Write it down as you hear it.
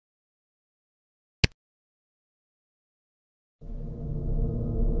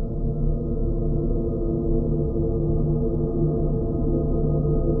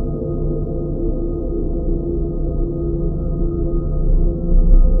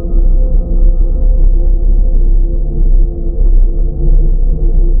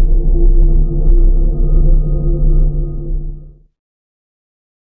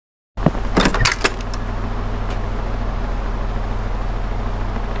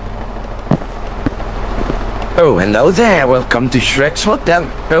Oh, hello there. Welcome to Shrek's Hotel.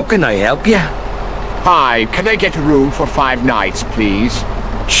 How can I help you? Hi, can I get a room for 5 nights, please?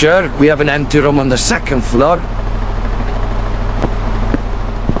 Sure, we have an empty room on the 2nd floor.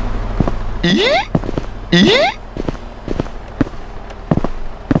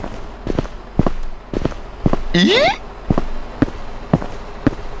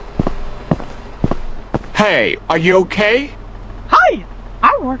 Hey, are you okay? Hi,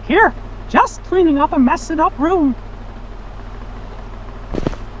 I work here. Just cleaning up a messed up room.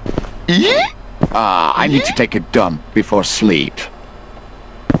 I need to take a dump before sleep.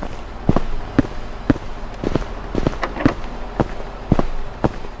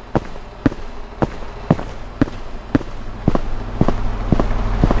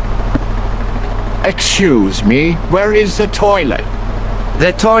 Excuse me, where is the toilet?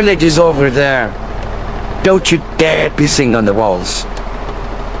 The toilet is over there. Don't you dare pissing on the walls.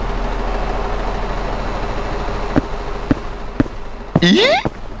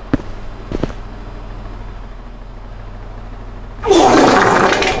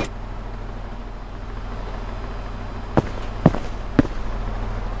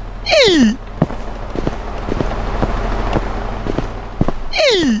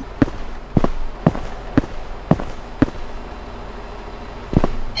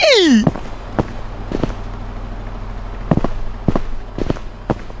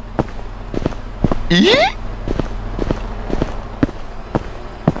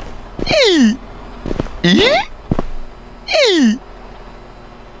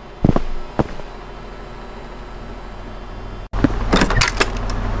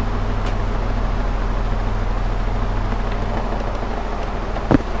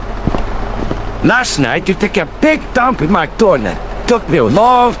 Last night you took a big dump in my toilet. Took me a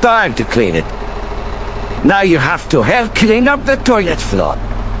long time to clean it. Now you have to help clean up the toilet floor.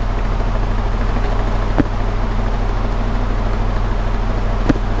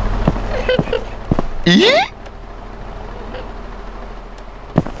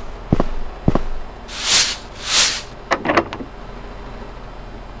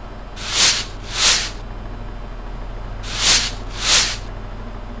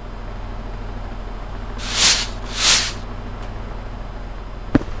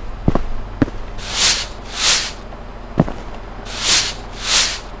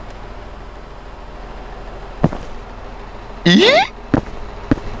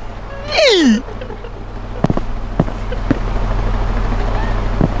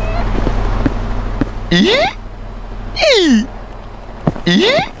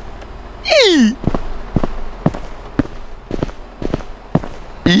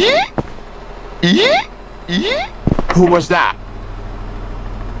 Who was that?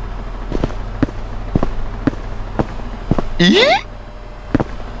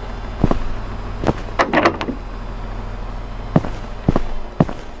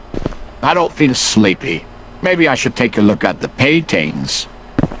 I don't feel sleepy. Maybe I should take a look at the paintings.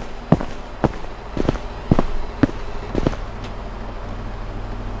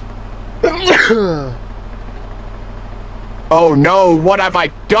 Oh no, what have I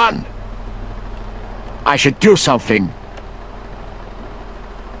done? I should do something.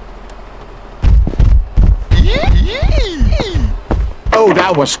 Oh,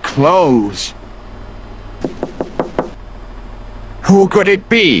 that was close. Who could it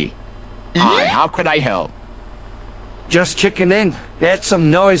be? Hi, how could I help? Just checking in. There's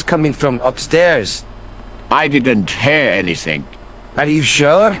some noise coming from upstairs. I didn't hear anything. Are you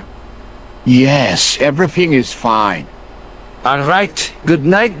sure? Yes, everything is fine. All right. Good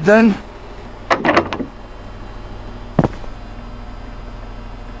night then.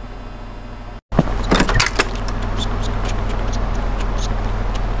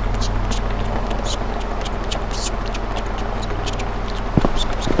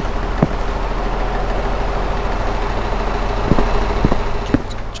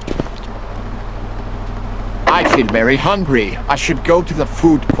 I feel very hungry. I should go to the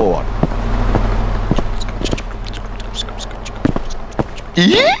food court.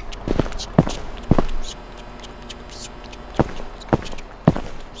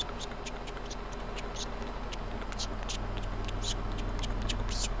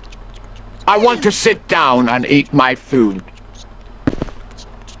 I want to sit down and eat my food.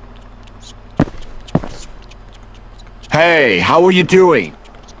 Hey, how are you doing?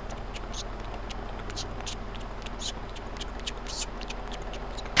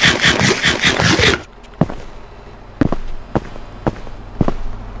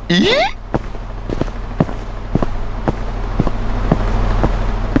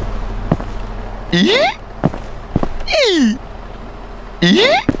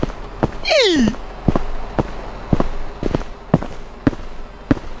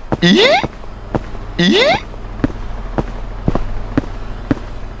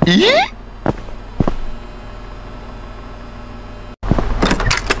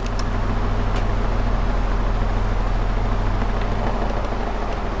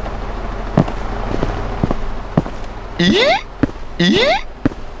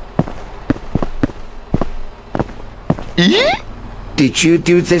 Did you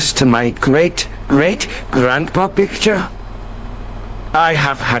do this to my great-great-grandpa picture? I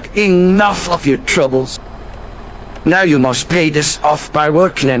have had enough of your troubles. Now you must pay this off by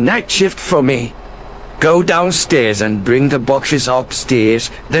working a night shift for me. Go downstairs and bring the boxes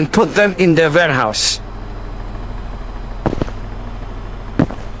upstairs, then put them in the warehouse.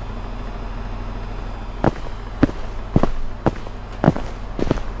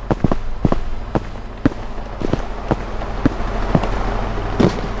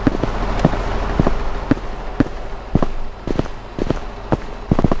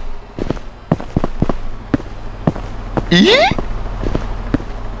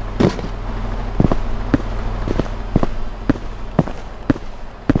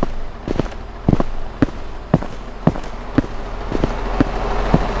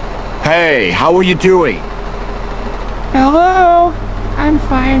 Hey, how are you doing? Hello, I'm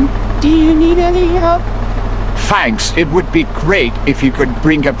fine. Do you need any help? Thanks, it would be great if you could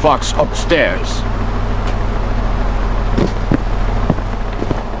bring a box upstairs.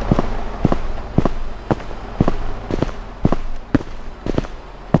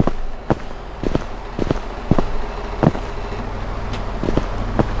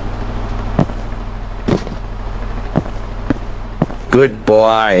 Good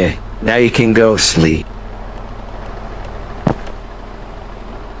boy. Now you can go sleep.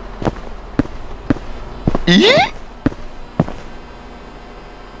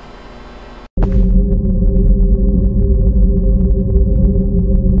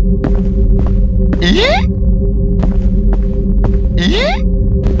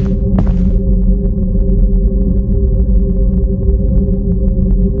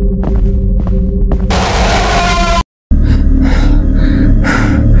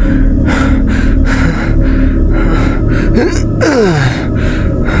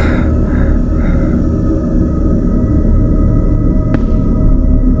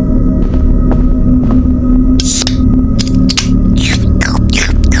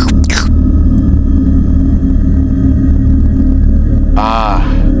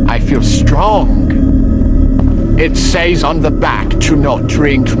 It says on the back to not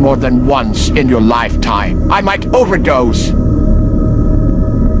drink more than once in your lifetime. I might overdose.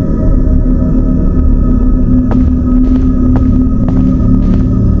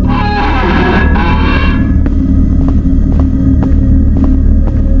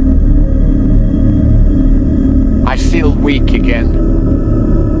 I feel weak again.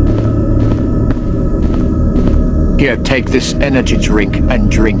 Here, take this energy drink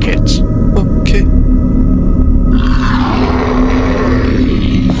and drink it.